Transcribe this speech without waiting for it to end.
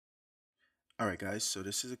Alright guys, so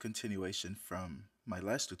this is a continuation from my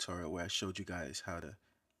last tutorial where I showed you guys how to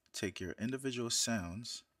take your individual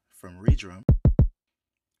sounds from Redrum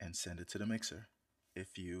and send it to the mixer.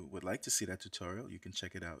 If you would like to see that tutorial, you can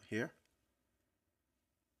check it out here.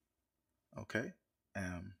 Okay.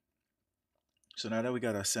 Um, so now that we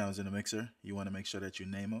got our sounds in the mixer, you want to make sure that you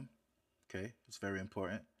name them. Okay, it's very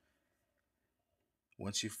important.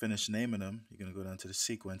 Once you finish naming them, you're gonna go down to the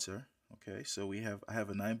sequencer. Okay, so I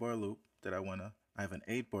have a 9-bar loop that I have an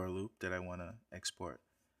 8-bar loop that I wanna export,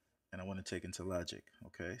 and I want to take into Logic.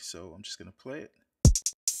 Okay, so I'm just gonna play it.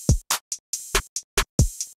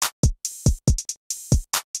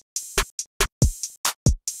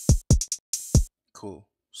 Cool.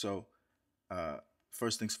 So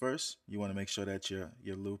first things first, you want to make sure that your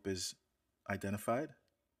loop is identified.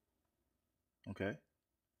 Okay.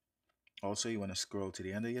 Also, you want to scroll to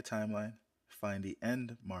the end of your timeline, find the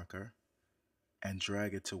end marker, and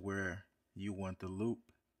drag it to where you want the loop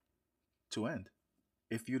to end.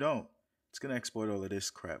 If you don't, it's gonna export all of this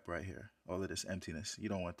crap right here, all of this emptiness. You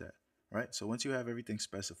don't want that, right? So once you have everything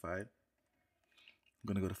specified, I'm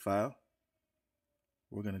gonna go to File.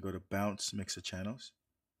 We're gonna go to Bounce Mixer Channels,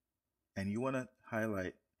 and you want to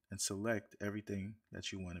highlight and select everything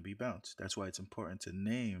that you want to be bounced. That's why it's important to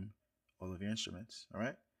name all of your instruments. All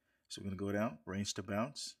right. So we're going to go down, range to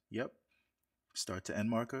bounce. Yep. Start to end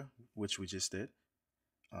marker, which we just did.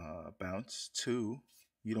 Bounce to,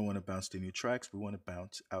 you don't want to bounce to new tracks. We want to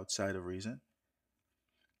bounce outside of Reason.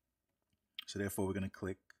 So therefore, we're going to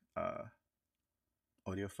click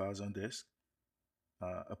audio files on disk,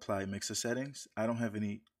 apply mixer settings. I don't have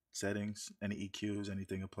any settings, any EQs,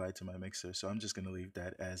 anything applied to my mixer. So I'm just going to leave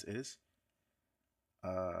that as is.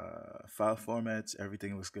 File formats,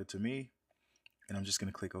 everything looks good to me. And I'm just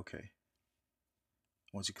going to click OK.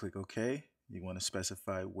 Once you click OK, you want to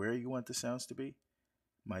specify where you want the sounds to be.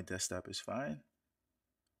 My desktop is fine. I'm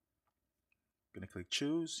going to click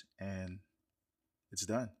choose and it's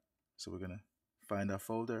done. So we're going to find our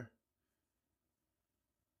folder.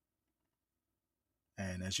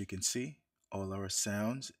 And as you can see, all our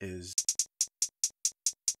sounds is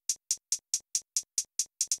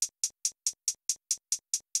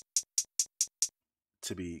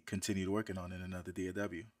to be continued working on in another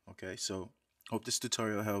DAW. Okay, so hope this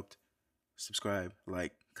tutorial helped. Subscribe,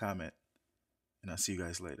 like, comment, and I'll see you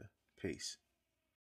guys later. Peace.